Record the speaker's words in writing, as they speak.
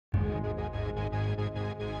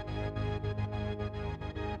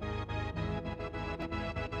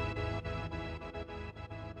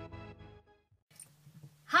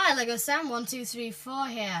Hi, LEGOSAM1234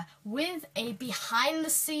 here with a behind the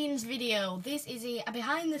scenes video. This is a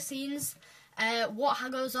behind the scenes what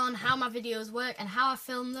goes on, how my videos work and how I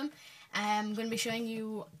film them. I'm going to be showing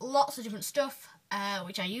you lots of different stuff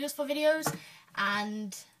which I use for videos,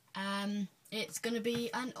 and it's going to be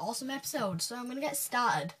an awesome episode. So I'm going to get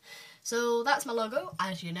started. So that's my logo,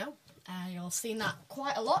 as you know. You've seen that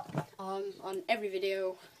quite a lot on every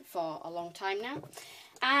video for a long time now.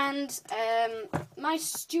 And my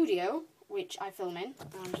studio, which I film in,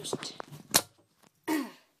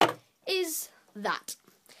 is that.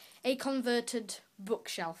 A converted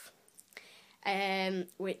bookshelf,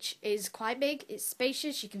 which is quite big. It's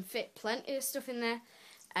spacious, you can fit plenty of stuff in there.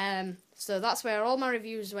 So that's where all my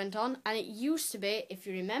reviews went on, and it used to be, if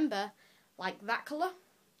you remember, like that colour,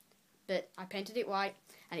 but I painted it white,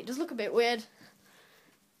 and it does look a bit weird,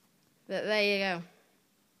 but there you go.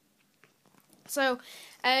 So,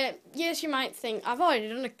 yes, you might think, I've already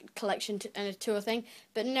done a collection and a tour thing,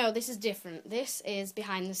 but no, this is different. This is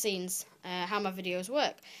behind the scenes, how my videos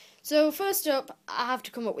work. So, first up, I have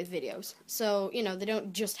to come up with videos. So, you know, they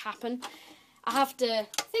don't just happen. I have to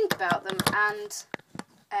think about them and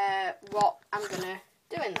what I'm going to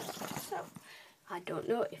do in them. So, I don't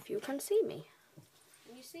know if you can see me.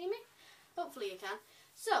 Can you see me? Hopefully you can.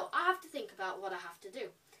 So, I have to think about what I have to do.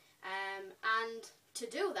 And to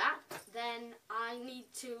do that, then I need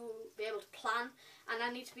to be able to plan, and I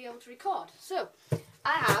need to be able to record. So,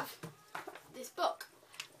 I have this book,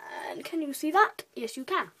 and can you see that? Yes, you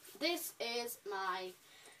can. This is my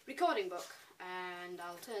recording book, and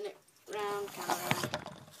I'll turn it round, camera.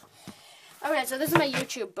 Okay, so this is my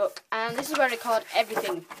YouTube book, and this is where I record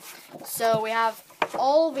everything. So we have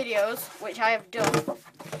all videos, which I have done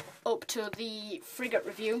up to the frigate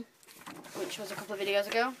review, which was a couple of videos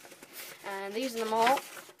ago. And these are them all,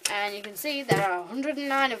 and you can see there are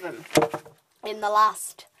 109 of them in the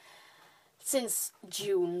last, since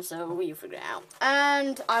June, so you figure it out.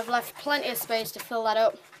 And I've left plenty of space to fill that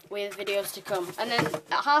up with videos to come. And then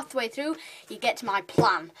halfway through, you get to my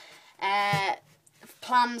plan.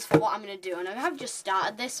 Plans for what I'm going to do, and I have just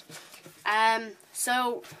started this.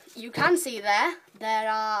 So you can see there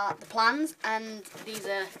are the plans, and these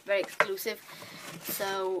are very exclusive.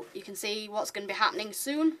 So you can see what's going to be happening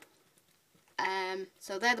soon.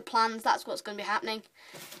 So they're the plans, that's what's going to be happening.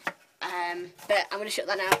 But I'm going to shut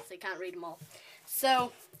that now so you can't read them all.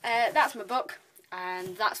 So that's my book,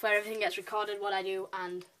 and that's where everything gets recorded, what I do,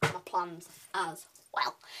 and my plans as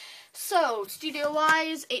well. So,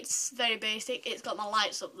 studio-wise, it's very basic. It's got my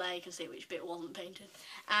lights up there, you can see which bit wasn't painted.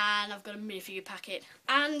 And I've got a minifigure packet.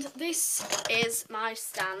 And this is my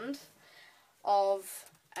stand of,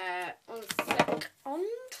 one second.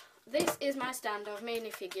 This is my stand of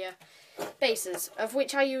minifigure bases, of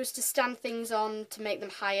which I use to stand things on to make them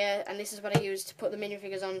higher, and this is what I use to put the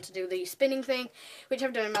minifigures on to do the spinning thing, which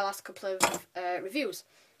I've done in my last couple of reviews.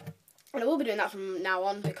 And I will be doing that from now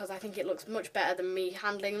on because I think it looks much better than me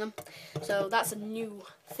handling them. So that's a new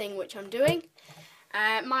thing which I'm doing.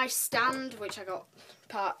 My stand, which I got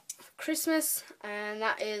part of Christmas, and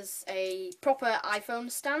that is a proper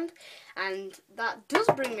iPhone stand. And that does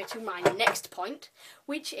bring me to my next point,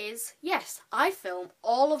 which is, yes, I film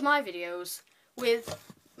all of my videos with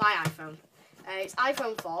my iPhone. It's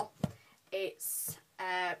iPhone 4. It's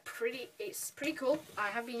pretty cool. I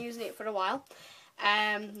have been using it for a while.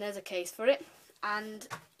 There's a case for it, and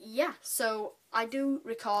yeah, so I do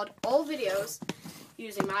record all videos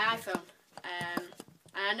using my iPhone, and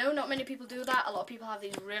I know not many people do that. A lot of people have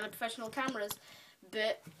these really professional cameras,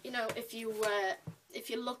 but you know, if you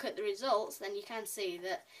look at the results, then you can see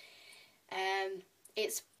that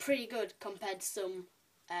it's pretty good compared to some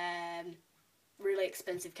really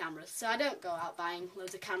expensive cameras. So I don't go out buying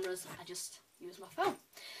loads of cameras, I just use my phone.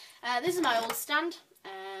 This is my old stand,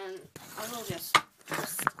 and I will just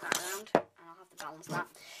twist that around, and I'll have to balance that.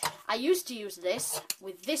 I used to use this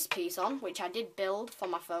with this piece on, which I did build for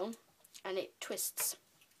my phone, and it twists.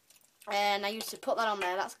 And I used to put that on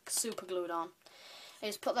there, that's super glued on. I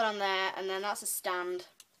just put that on there, and then that's a stand,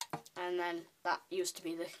 and then that used to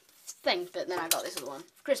be the thing, but then I got this other one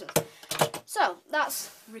for Christmas. So,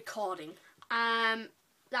 that's recording.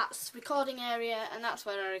 That's recording area, and that's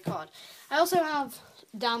where I record. I also have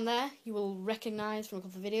down there, you will recognise from a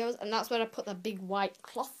couple of videos, and that's where I put the big white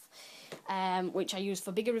cloth, which I use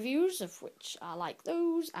for bigger reviews, of which I like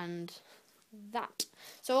those, and that.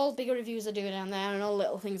 So all bigger reviews I do down there, and all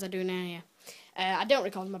little things I do down here. I don't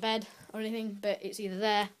record in my bed or anything, but it's either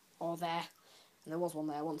there or there. And there was one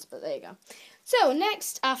there once, but there you go. So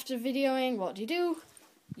next, after videoing, what do?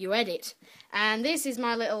 you edit. And this is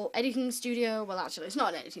my little editing studio. Well, actually, it's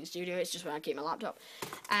not an editing studio, it's just where I keep my laptop.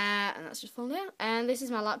 And that's just fallen down. And this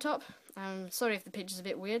is my laptop. Sorry if the picture's a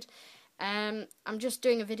bit weird. I'm just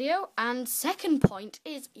doing a video. And second point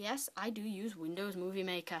is, yes, I do use Windows Movie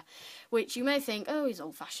Maker, which you may think, oh, he's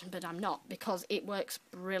old-fashioned, but I'm not, because it works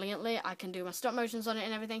brilliantly. I can do my stop motions on it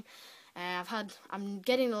and everything. I'm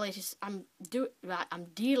getting the latest. I'm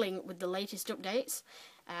dealing with the latest updates.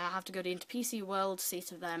 I have to go into PC World to see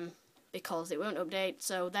to them because it won't update.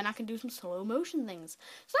 So then I can do some slow motion things.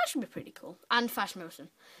 So that should be pretty cool, and fast motion.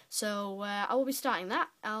 So I will be starting that.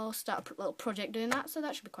 I'll start a little project doing that. So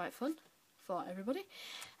that should be quite fun for everybody.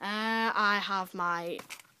 I have my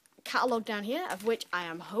catalogue down here, of which I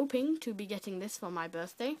am hoping to be getting this for my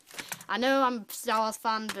birthday. I know I'm a Star Wars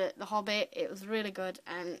fan, but The Hobbit, it was really good,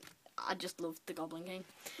 and I just loved the Goblin King.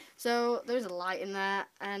 So there's a light in there,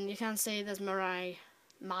 and you can see there's my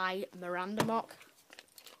Miranda mock.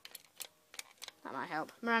 That might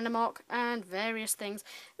help. Miranda mock and various things.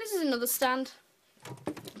 This is another stand.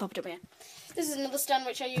 Popped up here. This is another stand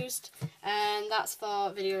which I used, and that's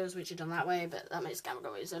for videos which are done that way, but that makes the camera go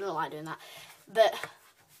away, so I don't like doing that. But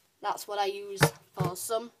that's what I use for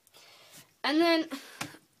some. And then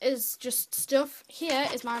is just stuff. Here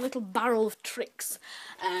is my little barrel of tricks,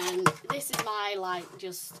 and this is my, like,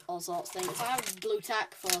 just all sorts of things. I have glue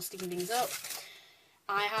tack for sticking things up.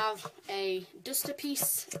 I have a duster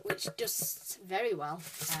piece which dusts very well,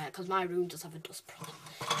 because my room does have a dust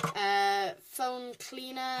problem. Phone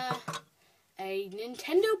cleaner, a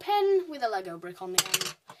Nintendo pen with a Lego brick on the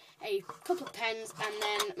end, a couple of pens, and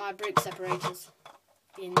then my brick separators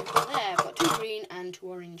in there. I've got 2 green and 2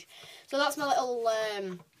 orange. So that's my little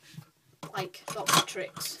like box of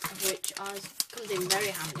tricks, of which comes in very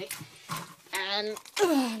handy. And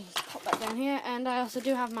pop that down here. And I also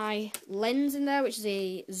do have my lens in there, which is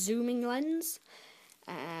a zooming lens.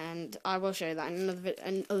 And I will show you that in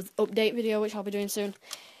another update video, which I'll be doing soon.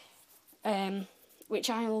 Which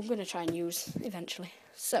I'm going to try and use eventually.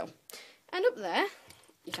 So, and up there,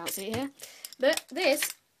 you can't see it here, but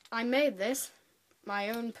this, I made this my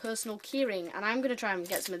own personal keyring, and I'm going to try and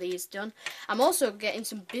get some of these done. I'm also getting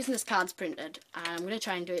some business cards printed, and I'm going to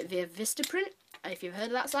try and do it via Vistaprint, if you've heard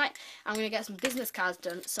of that site. I'm going to get some business cards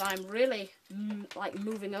done, so I'm really like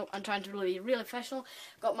moving up and trying to be really professional.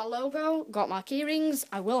 Got my logo, got my keyrings.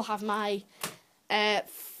 I will have my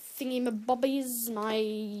thingy-mabobbies, my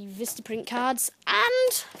Vistaprint cards,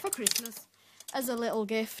 and for Christmas, as a little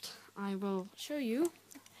gift, I will show you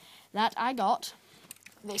that I got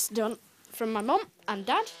this done from my mum and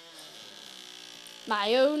dad.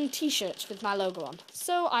 My own t-shirt with my logo on.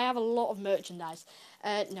 So I have a lot of merchandise.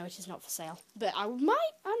 No, it is not for sale, but I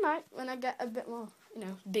might when I get a bit more,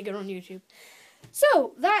 bigger on YouTube.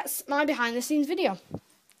 So that's my behind the scenes video.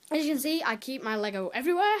 As you can see, I keep my Lego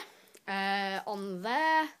everywhere. On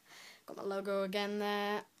there, got my logo again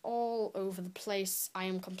there, all over the place. I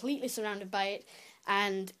am completely surrounded by it,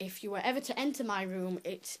 and if you were ever to enter my room,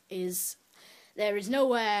 there is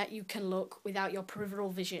nowhere you can look without your peripheral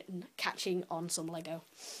vision catching on some Lego.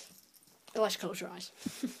 Unless you close your eyes.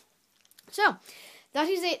 So, that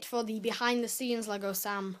is it for the behind the scenes Lego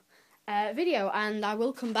Sam video, and I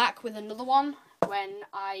will come back with another one when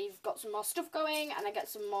I've got some more stuff going and I get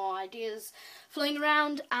some more ideas flowing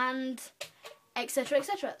around, and etc,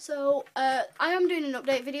 etc. So I am doing an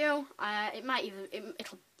update video.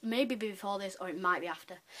 It'll maybe be before this, or it might be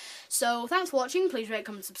after. So thanks for watching. Please rate,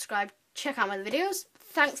 comment, subscribe. Check out my other videos.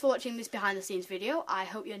 Thanks for watching this behind the scenes video. I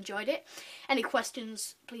hope you enjoyed it. Any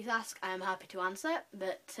questions, please ask. I am happy to answer.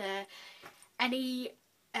 But any